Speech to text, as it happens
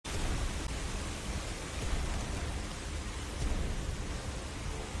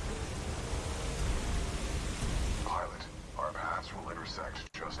sect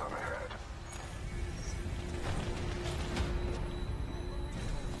just up ahead.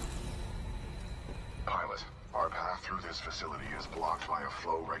 Pilot, our path through this facility is blocked by a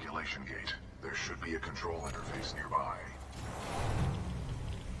flow regulation gate. There should be a control interface nearby.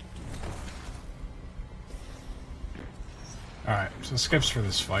 Alright, so skips for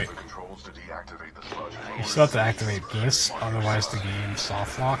this fight. The controls to deactivate the sludge flow. You still have to activate this, otherwise the game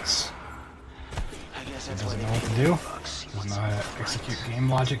soft locks. It doesn't know what to do. Doesn't know how to execute game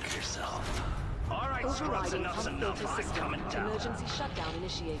logic. Overriding pump filter system. Emergency shutdown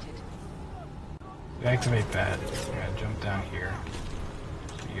initiated. Deactivate that. You gotta jump down here.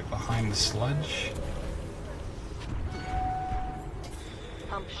 You get behind the sludge.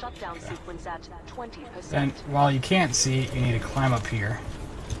 Pump shutdown sequence at 20%. Then, while you can't see, you need to climb up here.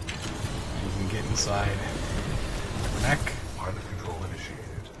 And you can get inside the neck. Pilot control initiated.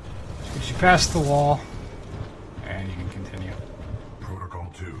 Gets you past the wall, and you can continue. Protocol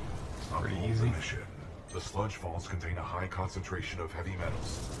 2. Pretty Uphold easy. the mission. The sludge falls contain a high concentration of heavy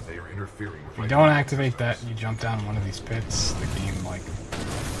metals. They are interfering with... If you don't activate that, you jump down one of these pits, the game, like,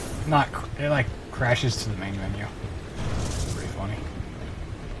 it crashes to the main menu. It's pretty funny.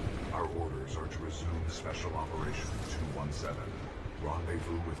 Our orders are to resume Special Operation 217.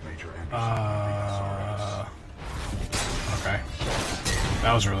 Rendezvous with Major Anderson. Okay.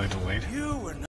 That was really delayed.